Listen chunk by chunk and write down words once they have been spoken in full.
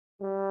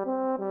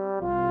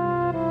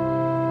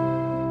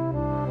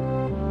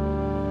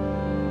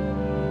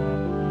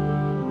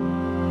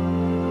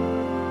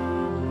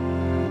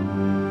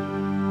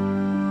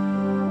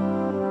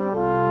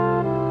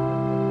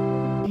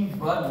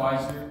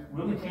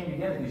came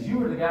together? Because you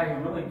were the guy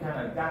who really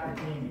kind of got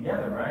the team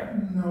together, right?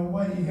 No,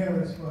 Whitey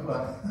Harris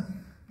was.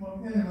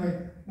 Well,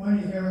 anyway,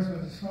 Whitey Harris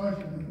was a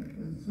sergeant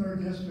in the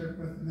 3rd District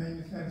with the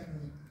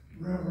manufacturers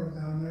railroad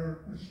down there,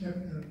 which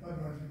shipped the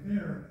Budweiser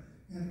beer.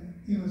 And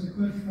he was a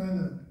good friend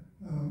of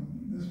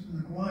Mr.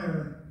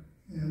 McGuire,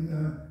 and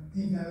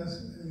he got us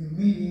a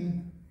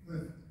meeting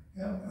with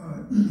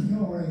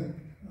Hillary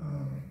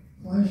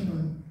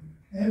Fleischman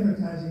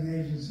Advertising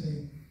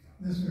Agency.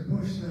 Mr.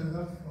 Bush set it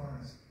up for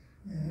us.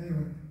 And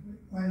anyway,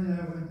 Whitey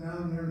and I went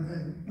down there and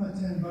had about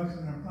 $10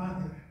 in our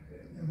pocket.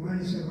 And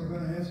Whitey said, we're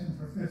going to ask him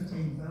for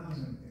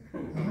 $15,000.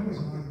 And that was a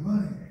lot of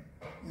money.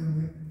 And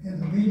we had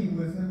the meeting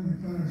with him. We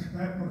put our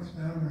scrapbooks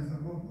down, and I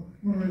thought, well,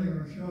 we're really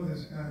going to show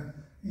this guy.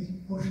 He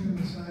pushed him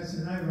aside and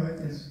said, I write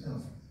this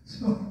stuff.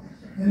 So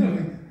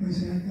anyway, we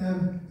sat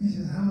down. He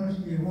said, how much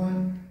do you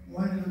want?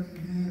 Whitey looked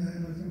at me, and I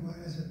looked at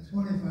Whitey. I said,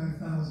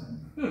 $25,000.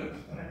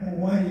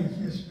 Well, Whitey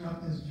just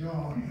dropped his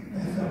jaw.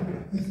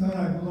 He thought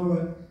I blew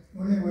it.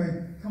 Well, anyway,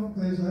 a couple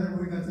days later,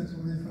 we got the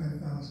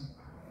 $25,000.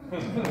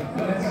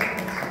 That's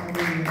how we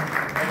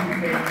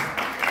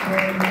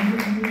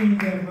needed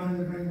that money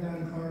to bring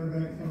down Carter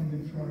back from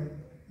Detroit.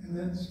 And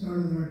that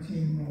started our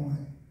team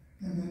rolling.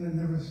 And then it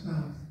never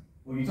stopped.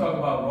 Well, you talk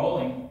about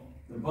rolling.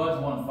 The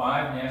Buds won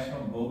 5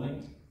 national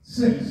bowling.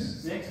 6.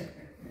 6?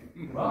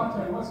 Well, I'll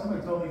tell you what,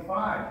 somebody told me 5.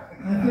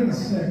 I think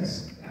it's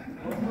 6.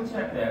 We'll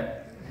check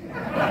that.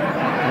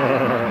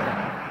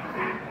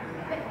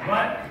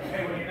 But,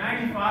 hey, when you're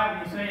 95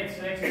 and you say it's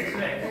 6, it's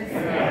 6.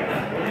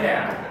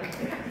 Yeah.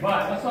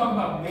 But let's talk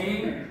about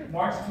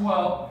March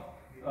 12th,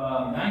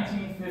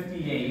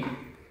 1958.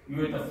 You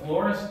were at the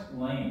Florist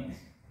Lanes.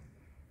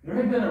 There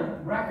had been a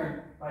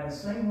record by the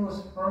St.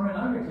 Louis Herman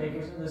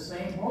Undertakers in the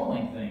same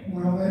bowling thing.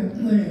 Well,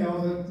 they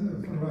held it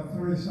for about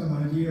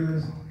 30-some-odd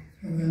years,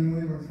 and then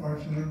we were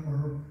fortunate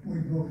where we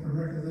broke the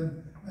record.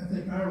 Then I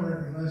think our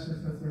record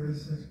lasted for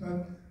 36,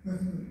 but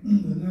with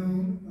the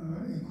new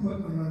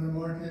equipment on the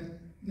market,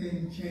 the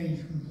game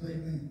changed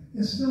completely.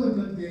 It's still a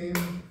good game.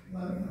 I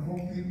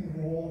hope people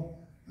bowl.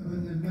 I've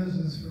been in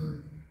business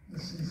for,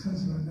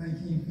 since about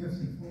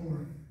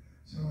 1954.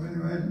 So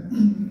anyway,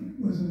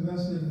 I was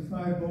invested in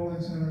 5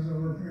 bowling centers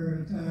over a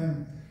period of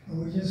time. And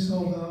we just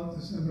sold out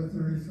December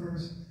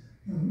 31st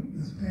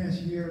this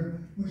past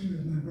year, which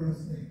was my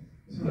birthday.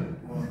 So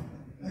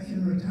I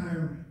can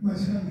retire. My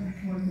son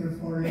worked there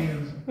 40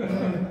 years.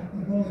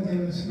 The bowling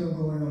game is still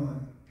going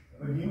on.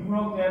 But you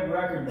broke that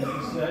record that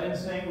was set in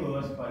St.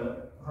 Louis by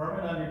the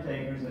Herman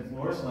Undertakers at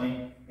Florist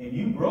Lane, and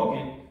you broke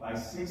it by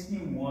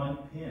 61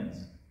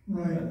 pins.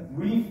 Right.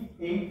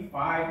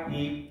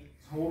 3,858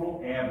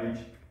 total average,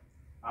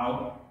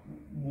 out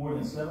more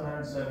than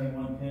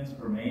 771 pins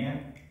per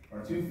man, or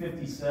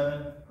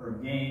 257 per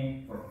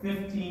game for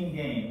 15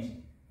 games.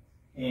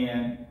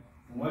 And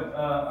from what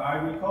I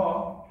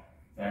recall,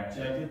 fact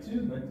checked it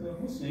too, but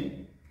we'll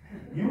see.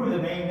 You were the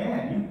main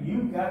man.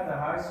 You got the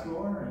high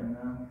score, and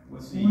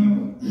let's see.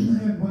 Well,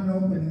 I had one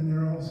open in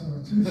there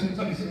also,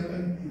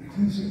 267,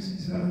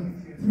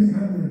 267,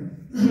 300.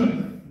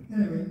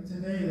 Anyway,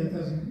 today that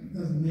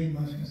doesn't mean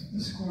much because the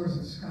scores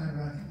have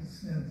skyrocketed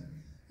since.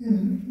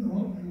 And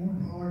more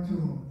power to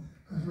them,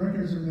 because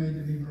records are made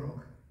to be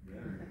broke.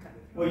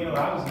 Well, you know,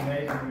 I was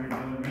amazed when we were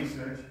doing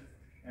research,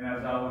 and I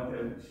was out with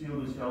the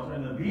Shielded Shelter,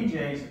 and the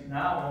BJs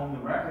now own the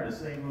record of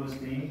St. Louis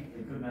team.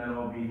 They could not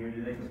all be here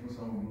today because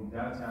someone moved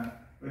out of town,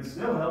 but it's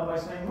still held by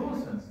St.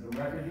 Louisans, the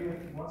record you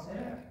once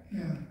had.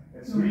 Yeah.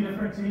 It's 3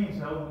 different teams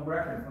held the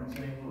record from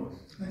St. Louis.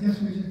 I guess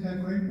we just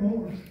got great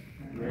bowlers.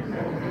 Great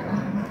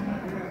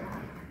bowlers.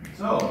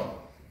 So,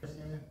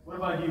 what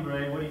about you,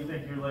 Ray? What do you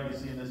think your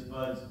legacy in this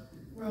Buds?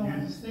 Well,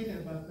 I was thinking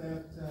about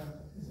that.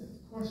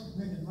 Of course, it's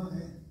making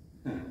money.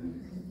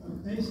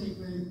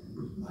 Basically,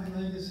 my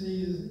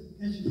legacy is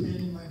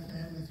educating my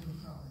family through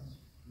college.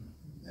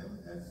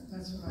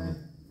 That's what I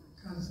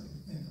constantly